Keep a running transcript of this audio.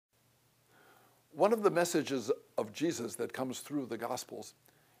One of the messages of Jesus that comes through the Gospels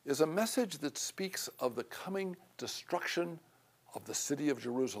is a message that speaks of the coming destruction of the city of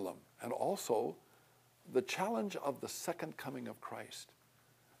Jerusalem and also the challenge of the second coming of Christ.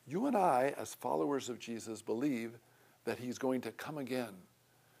 You and I, as followers of Jesus, believe that he's going to come again.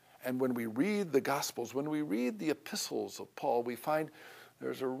 And when we read the Gospels, when we read the epistles of Paul, we find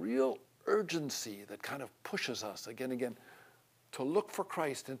there's a real urgency that kind of pushes us again and again to look for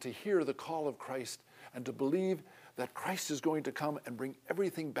Christ and to hear the call of Christ and to believe that Christ is going to come and bring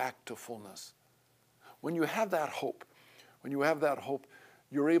everything back to fullness. When you have that hope,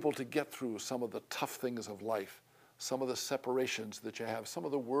 you're able to get through some of the tough things of life, some of the separations that you have, some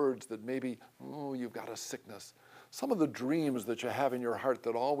of the words that maybe, you've got a sickness, some of the dreams that you have in your heart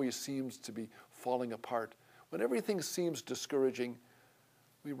that always seems to be falling apart. When everything seems discouraging,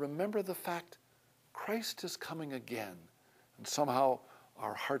 we remember the fact Christ is coming again, and somehow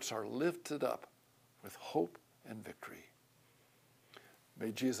our hearts are lifted up with hope and victory.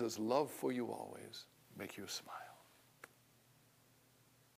 May Jesus' love for you always make you smile.